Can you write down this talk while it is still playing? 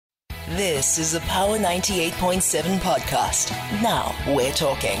This is a Power 98.7 podcast. Now we're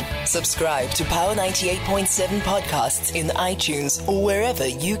talking. Subscribe to Power 98.7 podcasts in iTunes or wherever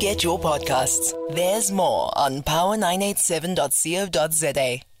you get your podcasts. There's more on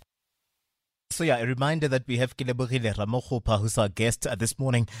power987.co.za. So a reminder that we have Kilebohile Ramokgopa, who's our guest this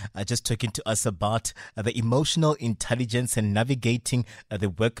morning, just talking to us about the emotional intelligence and navigating the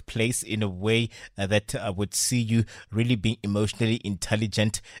workplace in a way that would see you really being emotionally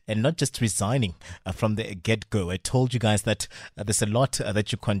intelligent and not just resigning from the get-go. I told you guys that there's a lot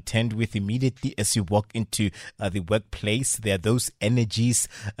that you contend with immediately as you walk into the workplace. There are those energies.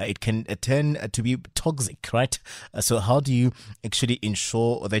 It can turn to be toxic, right? So how do you actually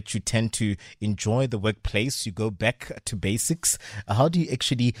ensure that you tend to enjoy the workplace? You go back to basics. How do you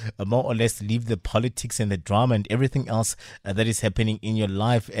actually more or less leave the politics and the drama and everything else that is happening in your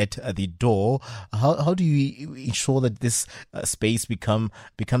life at the door? How do you ensure that this space becomes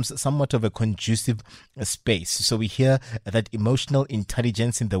somewhat of a conducive space? So we hear that emotional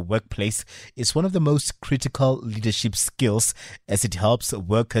intelligence in the workplace is one of the most critical leadership skills, as it helps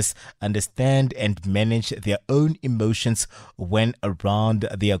workers understand and manage their own emotions when around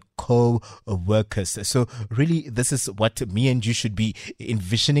their co-workers. So really, this is what me and you should be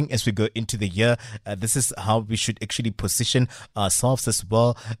envisioning as we go into the year. This is how we should actually position ourselves as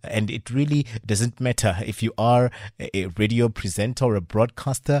well. And it really doesn't matter if you are a radio presenter or a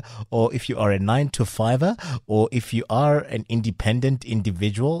broadcaster, or if you are a 9-to-5er, or if you are an independent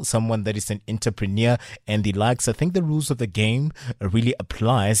individual, someone that is an entrepreneur and the likes. I think the rules of the game really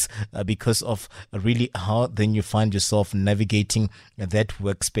applies because of really how then you find yourself navigating that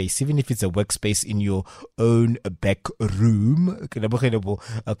workspace, even if it's a workspace in your own back room.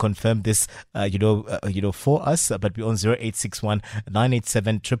 Confirm this, for us, but we're on 0861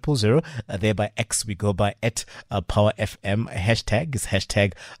 987 000. There by X, we go by @Power FM. Hashtag is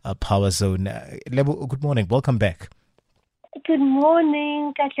hashtag Power Zone. Lebo, good morning. Welcome back. Good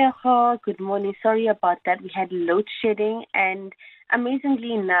morning, Katleho. Good morning. Sorry about that. We had load shedding, and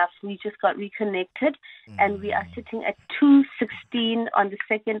amazingly enough, we just got reconnected, and we are sitting at 2:16 on the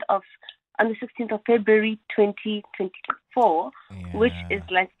 16th of February 2024, which is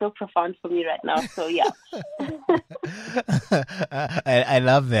like so profound for me right now. So yeah. I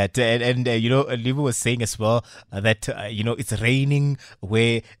love that. And Lebo was saying as well that, it's raining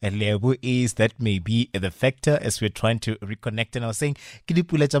where Lebo is. That may be the factor as we're trying to reconnect. And I was saying,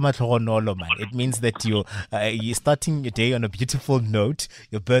 it means that you're starting your day on a beautiful note,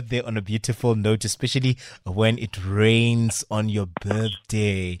 your birthday on a beautiful note, especially when it rains on your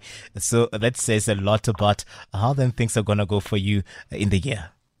birthday. So that says a lot about how then things are going to go for you in the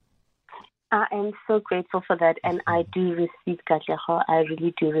year. I am so grateful for that, and I do receive, Katleho. I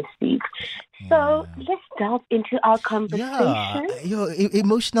really do receive. So let's delve into our conversation.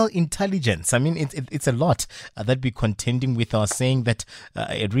 Emotional intelligence. I mean, it's a lot that we're contending with. Our saying that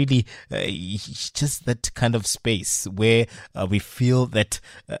it really just that kind of space where we feel that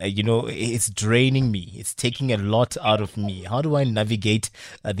it's draining me. It's taking a lot out of me. How do I navigate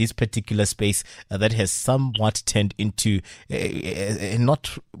this particular space that has somewhat turned into a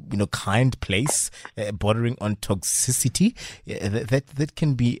not kind place, bordering on toxicity? That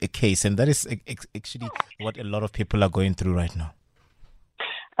can be a case, and that is actually what a lot of people are going through right now.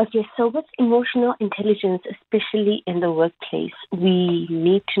 Okay, so with emotional intelligence, especially in the workplace, we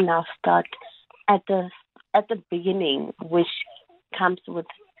need to now start at the beginning, which comes with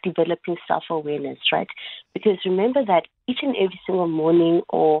developing self-awareness, right? Because remember that each and every single morning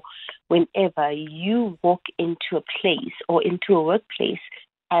or whenever you walk into a place or into a workplace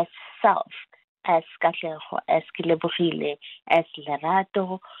as self, as Katleho, as Kilebohile, as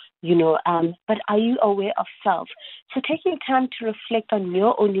Lerato, but are you aware of self? So taking time to reflect on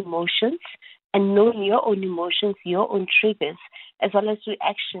your own emotions and knowing your own emotions, your own triggers, as well as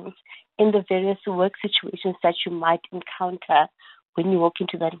reactions in the various work situations that you might encounter when you walk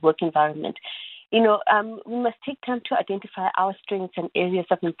into that work environment. We must take time to identify our strengths and areas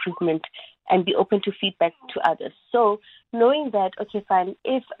of improvement and be open to feedback to others. So knowing that, okay, fine,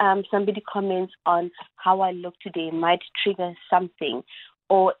 if somebody comments on how I look today might trigger something,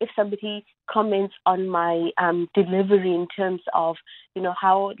 or if somebody comments on my delivery in terms of,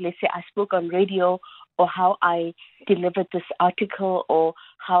 how, let's say, I spoke on radio, or how I delivered this article, or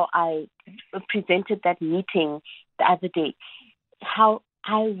how I presented that meeting the other day, how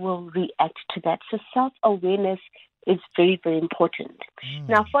I will react to that. So self-awareness is very, very important.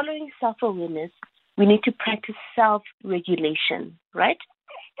 Now, following self-awareness, we need to practice self-regulation, right?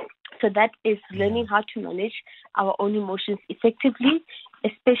 So that is learning how to manage our own emotions effectively,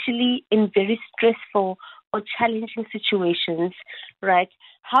 especially in very stressful or challenging situations, right?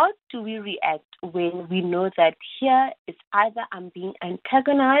 How do we react when we know that here it's either I'm being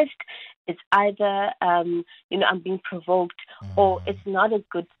antagonized, it's either I'm being provoked, or it's not a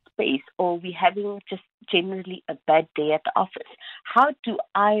good space, or we're having just generally a bad day at the office? How do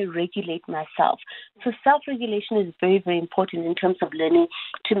I regulate myself? So self-regulation is very, very important in terms of learning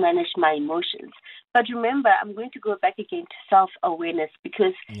to manage my emotions. But remember, I'm going to go back again to self-awareness,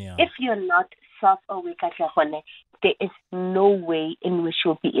 because if you're not self-aware, there is no way in which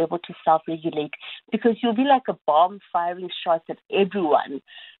you'll be able to self-regulate, because you'll be like a bomb firing shots at everyone,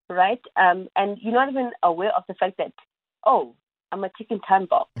 right? And you're not even aware of the fact that, oh, I'm a ticking time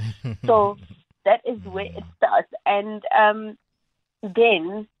bomb. So that is where it starts. And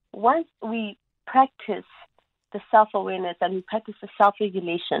then once we practice the self-awareness and we practice the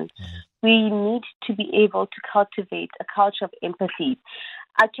self-regulation, we need to be able to cultivate a culture of empathy.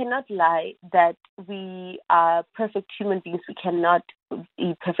 I cannot lie that we are perfect human beings. We cannot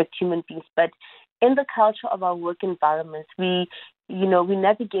be perfect human beings. But in the culture of our work environments, we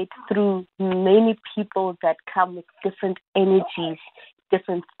navigate through many people that come with different energies,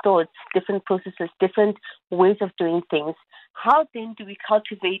 different thoughts, different processes, different ways of doing things. How then do we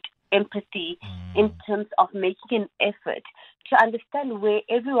cultivate empathy in terms of making an effort to understand where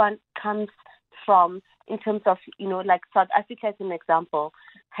everyone comes from, in terms of, like South Africa as an example,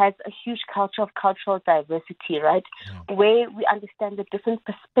 has a huge culture of cultural diversity, right? Where we understand the different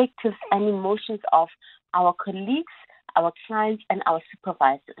perspectives and emotions of our colleagues, our clients, and our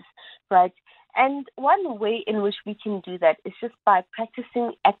supervisors, right? And one way in which we can do that is just by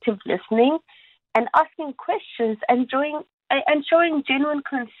practicing active listening and asking questions and showing genuine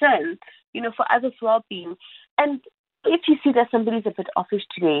concern, for others' well-being. And if you see that somebody's a bit offish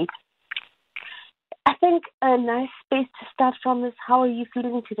today, I think a nice space to start from is, how are you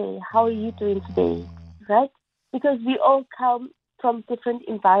feeling today? How are you doing today? Right? Because we all come from different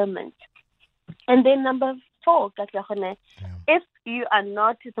environments. And then number 4, if you are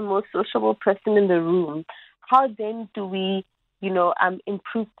not the most sociable person in the room, how then do we,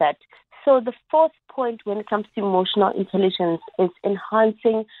 improve that? So the 4th point when it comes to emotional intelligence is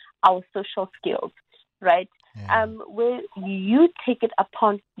enhancing our social skills, right? Where you take it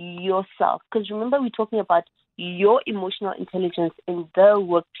upon yourself. Because remember, we're talking about your emotional intelligence in the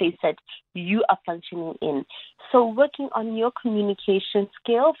workplace that you are functioning in. So working on your communication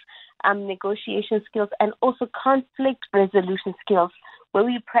skills, negotiation skills, and also conflict resolution skills, where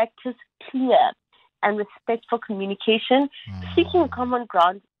we practice clear and respectful communication, seeking common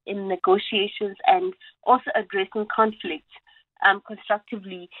ground in negotiations, and also addressing conflicts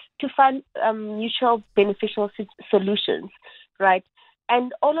constructively to find mutual beneficial solutions, right?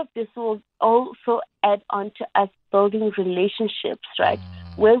 And all of this will also add on to us building relationships, right?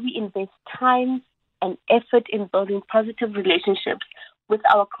 Where we invest time and effort in building positive relationships with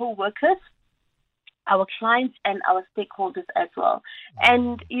our co-workers, our clients, and our stakeholders as well.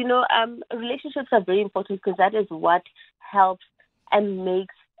 And, relationships are very important, because that is what helps and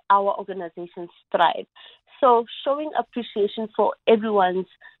makes our organizations thrive. So showing appreciation for everyone's,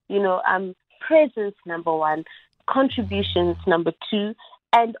 presence, number 1, contributions, number 2,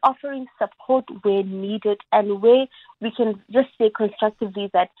 and offering support where needed, and where we can just say constructively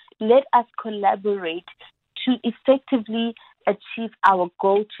that let us collaborate to effectively achieve our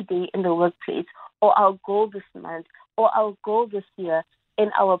goal today in the workplace, or our goal this month, or our goal this year in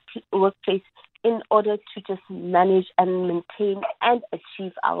our workplace, in order to just manage and maintain and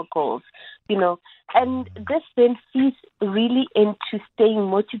achieve our goals, And this then feeds really into staying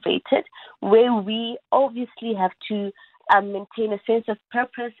motivated, where we obviously have to maintain a sense of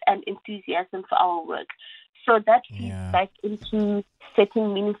purpose and enthusiasm for our work. So that feeds back into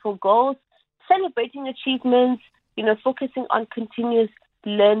setting meaningful goals, celebrating achievements, focusing on continuous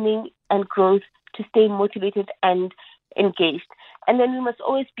learning and growth to stay motivated and engaged. And then we must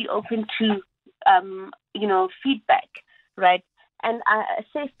always be open to feedback, right? And I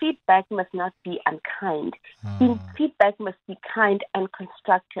say feedback must not be unkind. Feedback must be kind and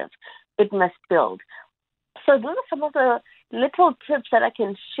constructive. It must build. So those are some of the little tips that I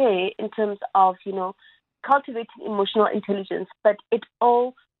can share in terms of, cultivating emotional intelligence. But it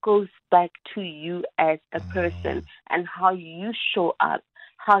all goes back to you as a person and how you show up,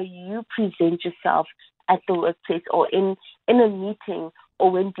 how you present yourself at the workplace, or in a meeting,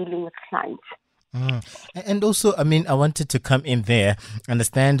 or when dealing with clients. And also, I mean, I wanted to come in there,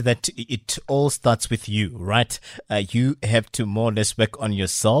 understand that it all starts with you, right? You have to more or less work on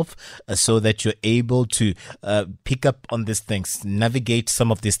yourself so that you're able to pick up on these things, navigate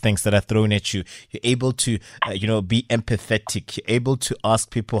some of these things that are thrown at you. You're able to, be empathetic. You're able to ask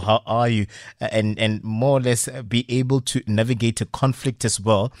people, how are you? And more or less be able to navigate a conflict as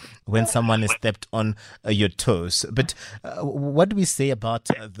well when someone has stepped on your toes. But what do we say about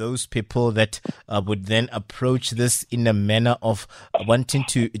those people that would then approach this in a manner of wanting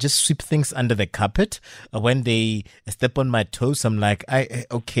to just sweep things under the carpet? When they step on my toes, I'm like,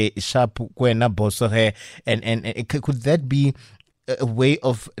 okay, sharp, and could that be a way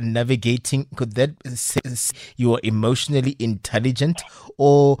of navigating? Could that say you are emotionally intelligent,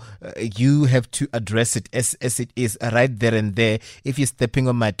 or you have to address it as it is right there and there? If you're stepping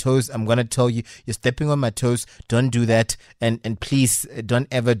on my toes, I'm going to tell you, you're stepping on my toes, don't do that, and please don't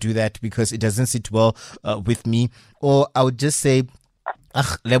ever do that because it doesn't sit well with me. Or I would just say,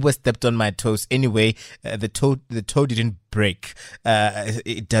 Lebo stepped on my toes. Anyway, the toe didn't break.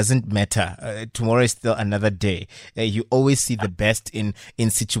 It doesn't matter. Tomorrow is still another day. You always see the best in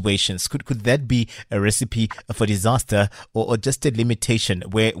situations. Could that be a recipe for disaster, or just a limitation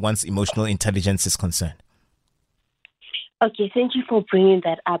where one's emotional intelligence is concerned? Okay, thank you for bringing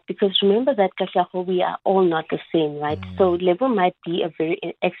that up, because remember that, Katlego, we are all not the same, right? So Lebo might be a very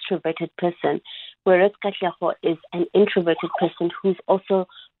extroverted person, whereas Katlego is an introverted person who's also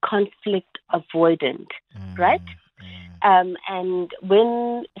conflict avoidant, right? And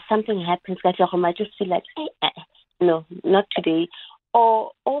when something happens, Katlego might just feel like, no, not today.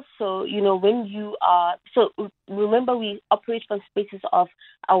 Or also, when you are, so remember we operate from spaces of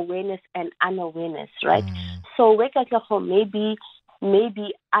awareness and unawareness, right? So where Katlego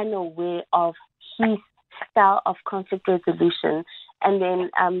maybe unaware of his style of conflict resolution, and then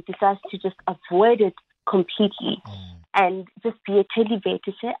decides to just avoid it completely and just be a teddy bear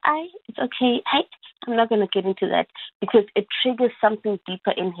to say, it's okay, I'm not going to get into that, because it triggers something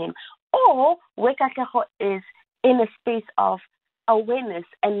deeper in him. Or where Katlego is in a space of awareness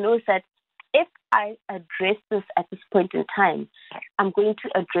and knows that if I address this at this point in time, I'm going to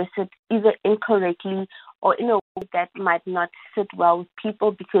address it either incorrectly or in a way that might not sit well with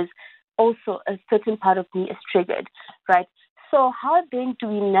people, because also a certain part of me is triggered, right? So how then do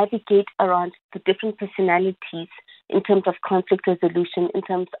we navigate around the different personalities in terms of conflict resolution, in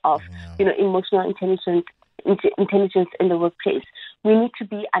terms of, emotional intelligence in the workplace? We need to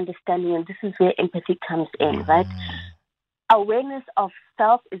be understanding, and this is where empathy comes in, right? Awareness of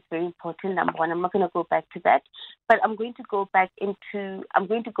self is very important, number one. I'm not going to go back to that, but I'm going to go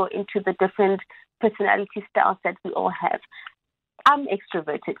into the different personality styles that we all have. I'm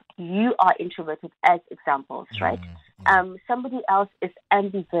extroverted. You are introverted, as examples, right? Somebody else is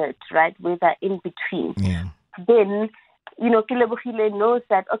ambivert, right? Where they're in between. Yeah. Then, Kilebogile knows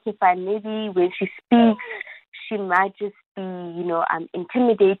that, okay, fine, maybe when she speaks, she might just be,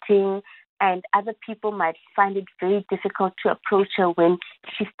 intimidating, and other people might find it very difficult to approach her when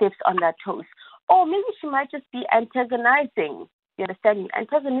she steps on their toes. Or maybe she might just be antagonizing, you understand me?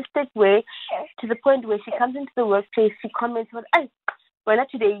 Antagonistic way, to the point where she comes into the workplace, she comments on, well,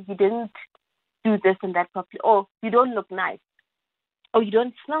 today you didn't do this and that properly, or you don't look nice, or you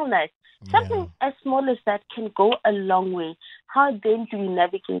don't smell nice. Something as small as that can go a long way. How then do we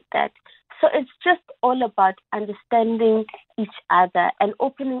navigate that? So it's just all about understanding each other and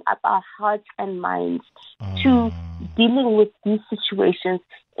opening up our hearts and minds to dealing with these situations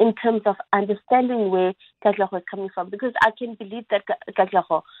in terms of understanding where Katlego is coming from. Because I can believe that,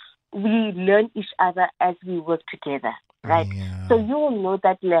 Katlego, we learn each other as we work together, right? Yeah. So you will know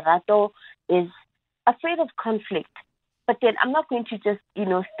that Lerato is afraid of conflict. But then I'm not going to just,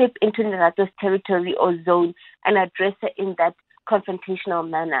 step into Lerato's territory or zone and address her in that confrontational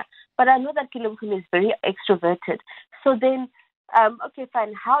manner. But I know that Kilebogile is very extroverted. So then, okay,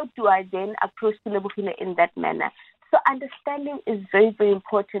 fine. How do I then approach Kilebogile in that manner? So understanding is very, very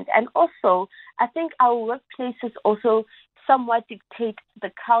important. And also, I think our workplaces also somewhat dictate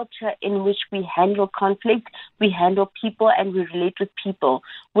the culture in which we handle conflict, we handle people, and we relate with people,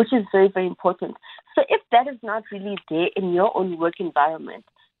 which is very, very important. So if that is not really there in your own work environment,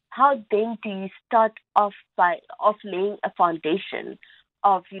 how then do you start off laying a foundation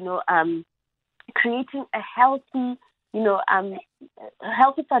of, creating a healthy,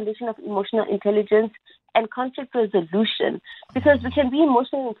 healthy foundation of emotional intelligence and conflict resolution? Because we can be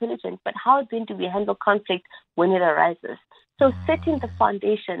emotionally intelligent, but how then do we handle conflict when it arises? So setting the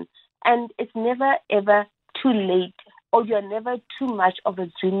foundation, and it's never ever too late, or you're never too much of a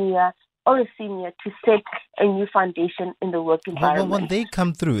junior or a senior to set a new foundation in the work environment. Well, when they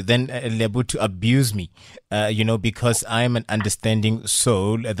come through, then Lebo, to abuse me, because I am an understanding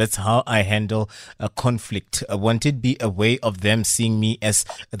soul. That's how I handle a conflict. Won't it be a way of them seeing me as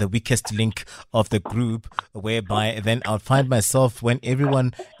the weakest link of the group, whereby then I'll find myself when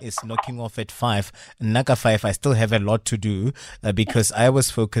everyone is knocking off at 5, Naka 5, I still have a lot to do because I was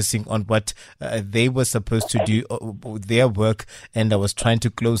focusing on what they were supposed to do, their work, and I was trying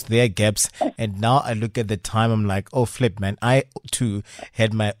to close their gaps. And now I look at the time, I'm like, oh, flip, man, I too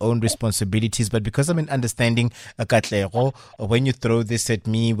had my own responsibilities. But because I'm an understanding Katlego, when you throw this at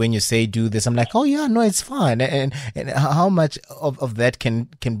me, when you say do this, I'm like, oh yeah, no, it's fine. And how much of that can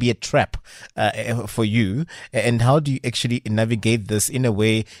be a trap for you? And how do you actually navigate this in a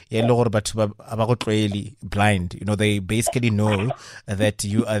way blind? They basically know that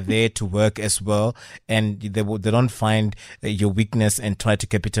you are there to work as well, and they don't find your weakness and try to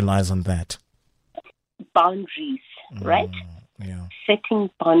capitalize on that. Boundaries, right? Yeah. Setting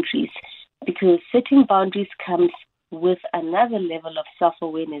boundaries, because setting boundaries comes with another level of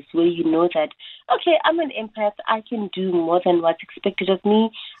self-awareness where you know that, okay, I'm an empath, I can do more than what's expected of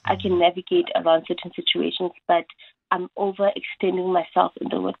me, I can navigate around certain situations, but I'm overextending myself in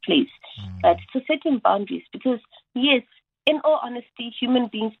the workplace. But so setting boundaries, because yes, in all honesty, human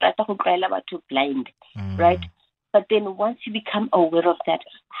beings are blind, right? But then once you become aware of that,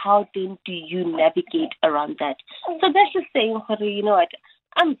 how then do you navigate around that? So that's just saying, you know what,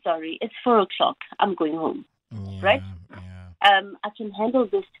 I'm sorry, it's 4:00, I'm going home, right? Yeah. I can handle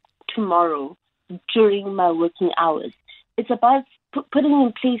this tomorrow during my working hours. It's about putting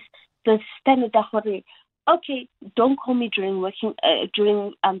in place the standard that, okay, don't call me during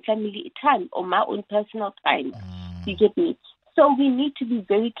family time or my own personal time. You get me? So we need to be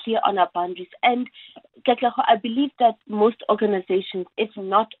very clear on our boundaries. And I believe that most organizations, if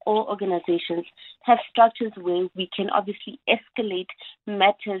not all organizations, have structures where we can obviously escalate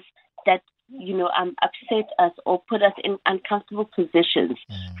matters that upset us or put us in uncomfortable positions,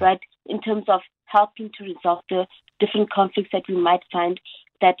 right? In terms of helping to resolve the different conflicts that we might find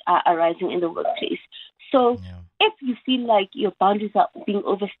that are arising in the workplace. So if you feel like your boundaries are being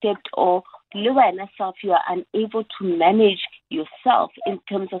overstepped or lower in yourself, you are unable to manage yourself in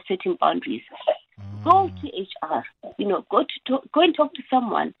terms of setting boundaries, go to HR, go and talk to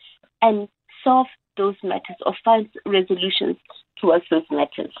someone and solve those matters or find resolutions towards those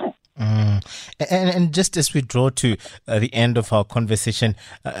matters. And just as we draw to the end of our conversation,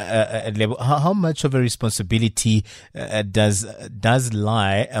 how much of a responsibility does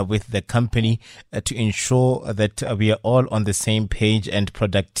lie with the company to ensure that we are all on the same page and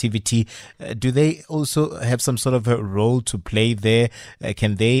productivity? Do they also have some sort of a role to play there?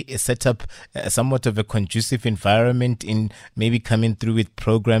 Can they set up somewhat of a conducive environment in maybe coming through with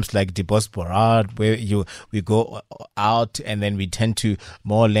programs like Dibos Borad, where we go out and then we tend to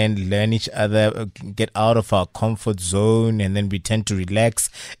more learn each other, get out of our comfort zone, and then we tend to relax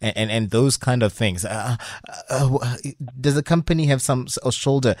and those kind of things. Does the company have some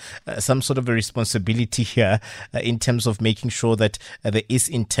sort of a responsibility here in terms of making sure that there is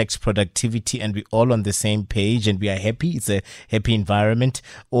intact productivity and we're all on the same page and we are happy? It's a happy environment,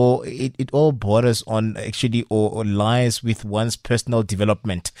 or it all borders on actually or lies with one's personal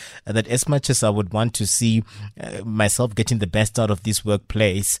development, that as much as I would want to see myself getting the best out of this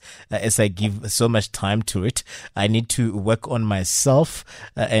workplace, as I give so much time to it, I need to work on myself,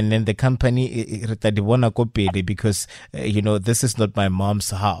 and then the company because this is not my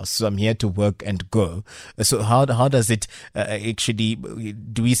mom's house, so I'm here to work and go. So how does it actually,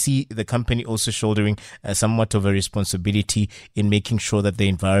 do we see the company also shouldering somewhat of a responsibility in making sure that the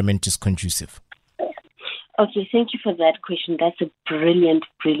environment is conducive? Okay, thank you for that question. That's a brilliant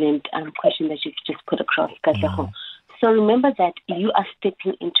question that you've just put across, Katlego. So remember that you are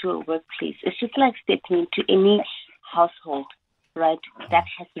stepping into a workplace. It's just like stepping into any household, right? That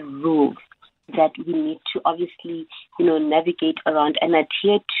has rules that we need to obviously, navigate around and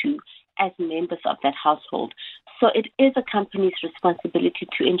adhere to as members of that household. So it is a company's responsibility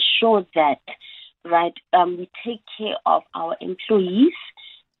to ensure that, right, we take care of our employees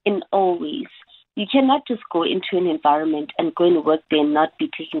in all ways. You cannot just go into an environment and go and work there and not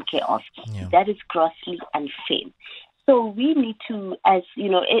be taken care of. Yeah. That is grossly unfair. So we need to, as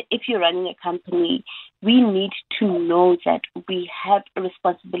if you're running a company, we need to know that we have a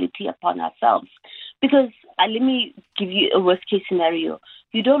responsibility upon ourselves. Because let me give you a worst case scenario.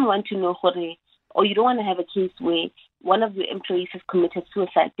 You don't want to know, or you don't want to have a case where one of your employees has committed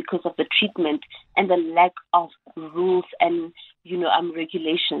suicide because of the treatment and the lack of rules and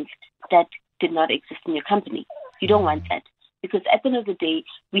regulations that did not exist in your company. You don't want that, because at the end of the day,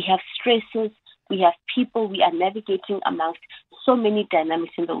 we have stresses, we have people, we are navigating amongst so many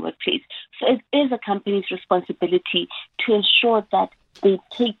dynamics in the workplace. So it is a company's responsibility to ensure that they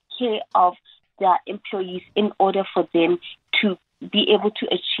take care of their employees in order for them to be able to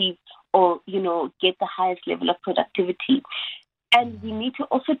achieve or, get the highest level of productivity. And we need to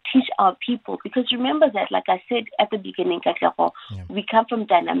also teach our people, because remember that, like I said at the beginning, we come from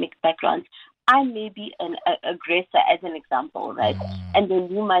dynamic backgrounds. I may be an aggressor, as an example, right? And then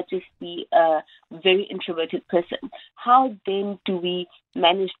you might just be a very introverted person. How then do we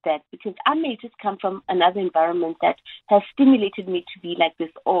manage that? Because I may just come from another environment that has stimulated me to be like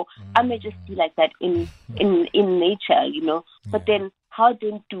this, or I may just be like that in nature, But then how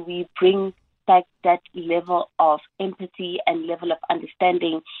then do we bring back that level of empathy and level of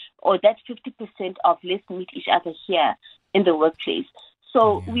understanding, or that 50% of let's meet each other here in the workplace?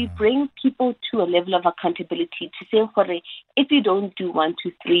 So we bring people to a level of accountability to say, if you don't do 1,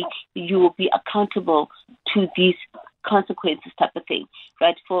 2, 3, you will be accountable to these consequences type of thing,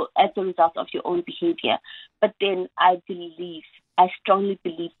 right? As a result of your own behavior. But then I strongly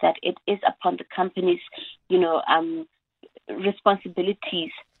believe that it is upon the company's,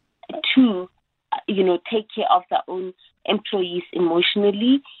 responsibilities to, take care of their own employees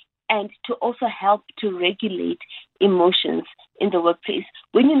emotionally, and to also help to regulate emotions in the workplace.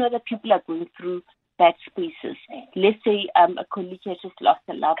 When you know that people are going through bad spaces, let's say a colleague has just lost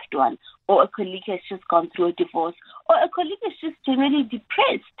a loved one, or a colleague has just gone through a divorce, or a colleague is just generally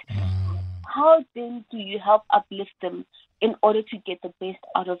depressed, how then do you help uplift them in order to get the best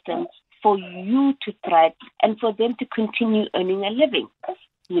out of them for you to thrive and for them to continue earning a living?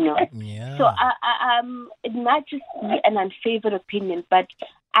 So it might just be an unfavored opinion, but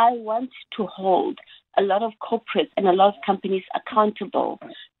I want to hold a lot of corporates and a lot of companies accountable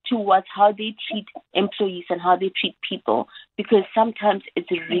towards how they treat employees and how they treat people, because sometimes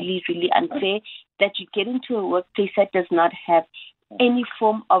it's really, really unfair that you get into a workplace that does not have any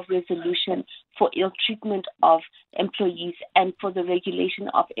form of resolution for ill treatment of employees and for the regulation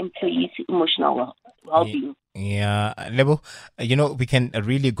of employees' emotional well-being. Yeah, Lebo, we can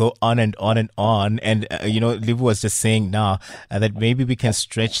really go on and on and on. And, Lebo was just saying now that maybe we can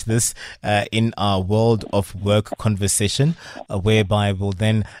stretch this in our world of work conversation, whereby we'll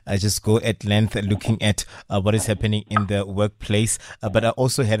then just go at length looking at what is happening in the workplace. But I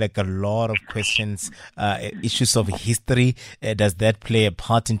also had a lot of questions, issues of history. Does that play a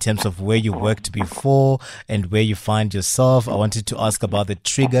part in terms of where you worked before and where you find yourself? I wanted to ask about the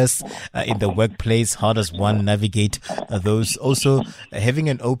triggers in the workplace. How does one navigate those? Also, having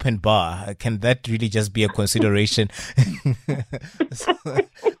an open bar, can that really just be a consideration?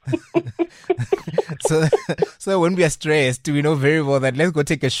 So when we are stressed, we know very well that let's go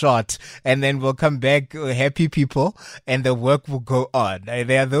take a shot and then we'll come back happy people and the work will go on.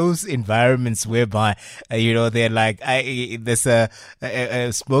 There are those environments whereby, they're like, there's a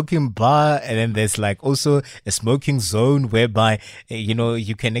smoking bar, and then there's like also a smoking zone whereby,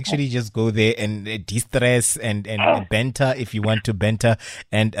 you can actually just go there and de-stress and banter if you want to banter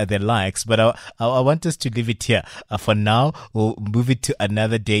and the likes. But I want us to leave it here. For now, we'll move it to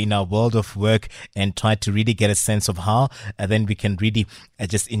another day in our world of work and try to really get a sense of how then we can really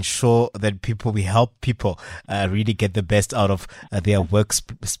just ensure that we help people really get the best out of their work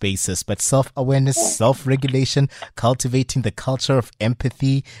spaces. But self-awareness, self-regulation, cultivating the culture of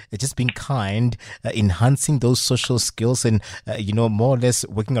empathy, just being kind, enhancing those social skills, and more or less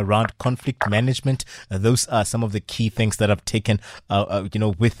working around conflict management. Those are some of the key things that I've taken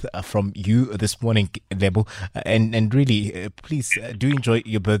with from you this morning, Lebo. And really, please do enjoy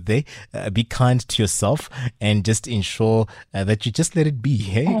your birthday. Be kind to yourself and just ensure that you just let it be.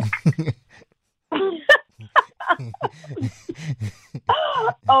 Hey.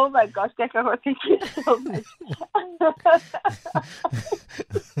 Oh my gosh, Kakaho, thank you so much.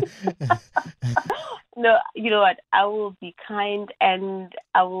 No, you know what? I will be kind and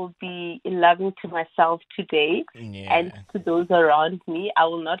I will be loving to myself today and to those around me. I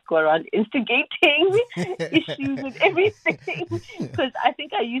will not go around instigating issues and everything, because I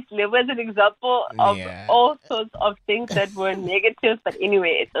think I used Lebo as an example of all sorts of things that were negative. But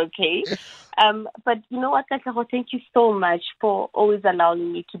anyway, it's okay. But you know what, Kakaho, thank you so much for always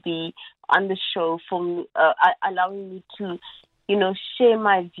allowing me to be on the show, for allowing me to share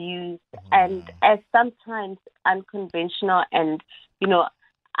my views, and as sometimes unconventional and,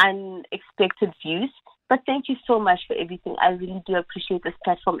 unexpected views. But thank you so much for everything. I really do appreciate this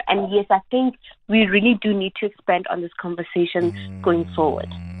platform. And yes, I think we really do need to expand on this conversation going forward.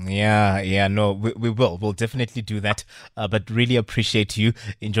 No, we will. We'll definitely do that. But really appreciate you.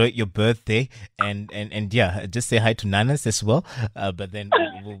 Enjoy your birthday, and just say hi to Nanas as well. But then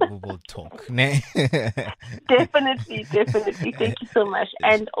we'll talk. Definitely. Thank you so much,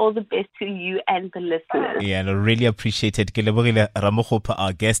 and all the best to you and the listeners. Yeah, no, really appreciate it. Kelebogile Ramokgopa,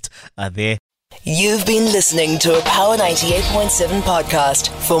 our guest, there. You've been listening to a Power 98.7 podcast.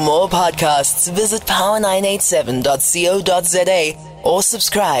 For more podcasts, visit power987.co.za or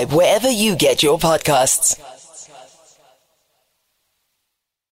subscribe wherever you get your podcasts.